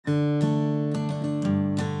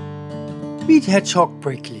Sweet hedgehog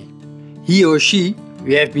Prickly. He or she,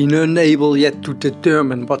 we have been unable yet to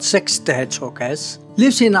determine what sex the hedgehog has,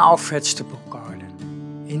 lives in our vegetable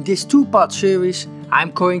garden. In this two-part series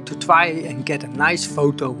I'm going to try and get a nice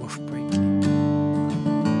photo of Prickly.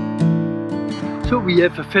 So we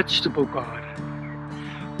have a vegetable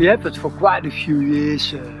garden. We have it for quite a few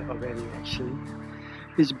years already actually.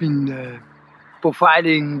 It's been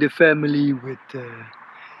providing the family with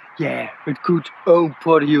good own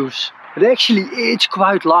produce. But actually it's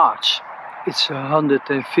quite large. It's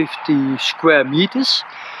 150 square meters.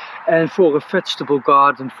 And for a vegetable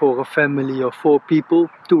garden for a family of 4 people,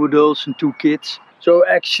 2 adults and 2 kids. So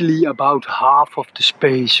actually about half of the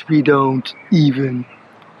space we don't even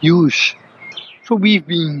use. So we've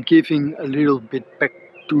been giving a little bit back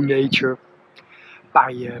to nature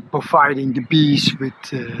by providing the bees with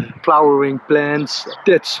flowering plants.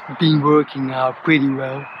 That's been working out pretty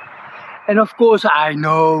well. And of course I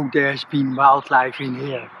know there's been wildlife in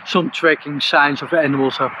here. Some tracking signs of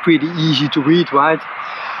animals are pretty easy to read, right?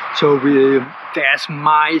 So there's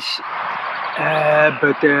mice,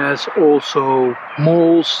 but there's also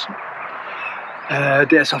moles.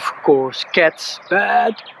 There's of course cats,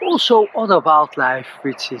 but also other wildlife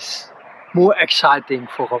which is more exciting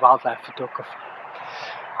for a wildlife photographer.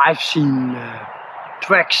 I've seen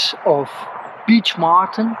tracks of beech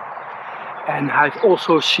marten. And I've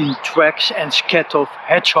also seen tracks and scat of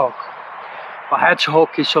hedgehog. Well, hedgehog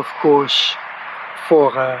is of course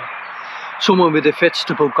for someone with a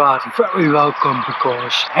vegetable garden very welcome,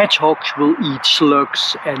 because hedgehogs will eat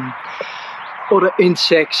slugs and other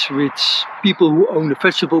insects which people who own a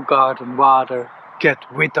vegetable garden rather get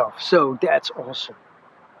rid of. So that's awesome.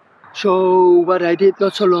 So what I did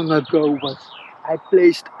not so long ago was I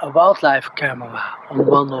placed a wildlife camera on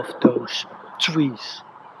one of those trees.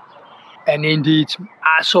 And indeed,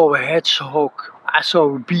 I saw a hedgehog, I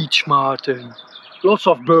saw a beech marten, lots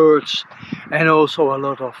of birds and also a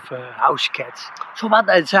lot of house cats. So what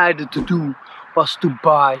I decided to do was to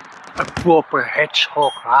buy a proper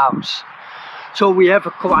hedgehog house. So we have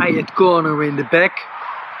a quiet corner in the back.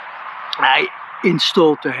 I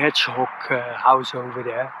installed the hedgehog house over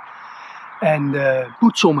there and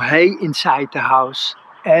put some hay inside the house.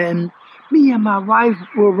 And me and my wife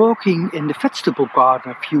were walking in the vegetable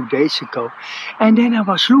garden a few days ago, and then I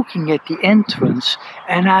was looking at the entrance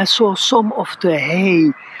and I saw some of the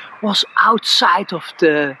hay was outside of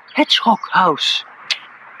the hedgehog house.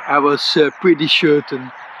 I was pretty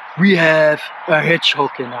certain we have a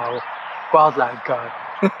hedgehog in our wildlife garden.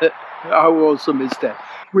 How awesome is that?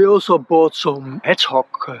 We also bought some hedgehog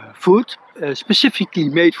food, specifically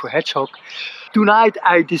made for hedgehog. Tonight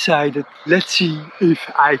I decided, let's see if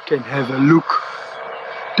I can have a look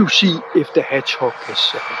to see if the hedgehog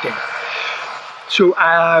is there. So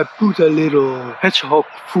I put a little hedgehog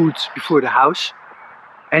food before the house,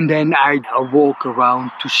 and then I walk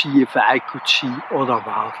around to see if I could see other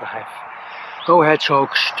wildlife. No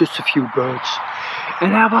hedgehogs, just a few birds.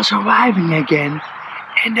 And I was arriving again,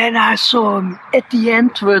 and then I saw him at the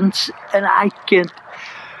entrance and I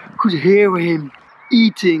could hear him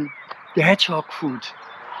eating the hedgehog food.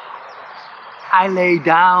 I lay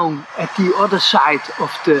down at the other side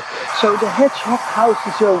of so the hedgehog house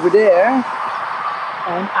is over there,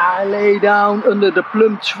 and I lay down under the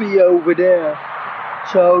plum tree over there.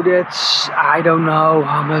 So that's, I don't know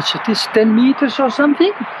how much it is, 10 meters or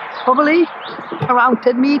something? Probably around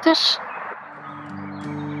 10 meters.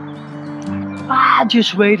 I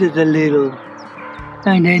just waited a little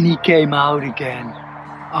and then he came out again.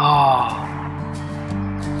 Oh.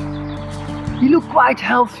 He looked quite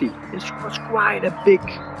healthy. It was quite a big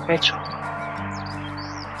hedgehog.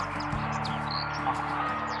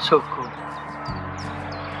 So cool.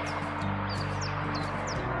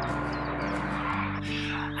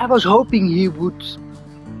 I was hoping he would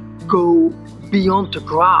go beyond the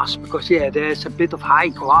grass, because there's a bit of high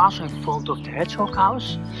grass in front of the hedgehog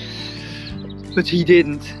house. But he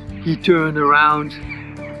didn't. He turned around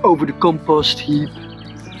over the compost heap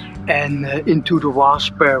and into the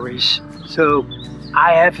raspberries. So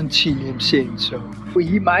I haven't seen him since. So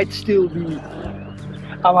he might still be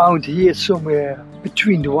around here somewhere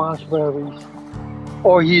between the raspberries,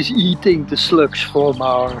 or he's eating the slugs from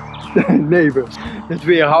our neighbors that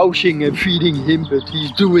we're housing and feeding him, but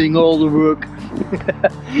he's doing all the work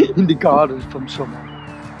in the garden from somewhere.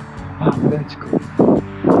 Oh, that's cool.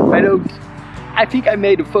 I think I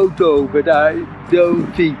made a photo, but I don't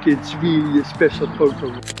think it's really a special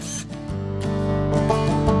photo.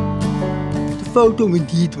 The photo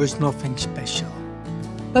indeed was nothing special.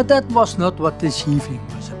 But that was not what this evening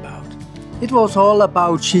was about. It was all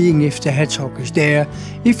about seeing if the hedgehog is there,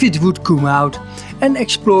 if it would come out, and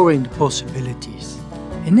exploring the possibilities.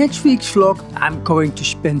 In next week's vlog I'm going to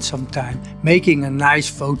spend some time making a nice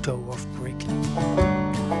photo of Prickly.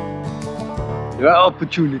 There are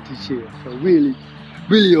opportunities here, so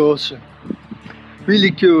really awesome.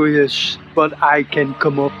 Really curious what I can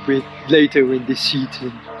come up with later in this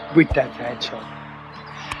season with that hedgehog.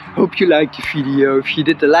 Hope you liked the video. If you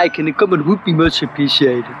did, a like and a comment would be much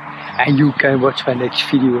appreciated. And you can watch my next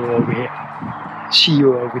video over here. See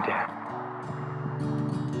you over there.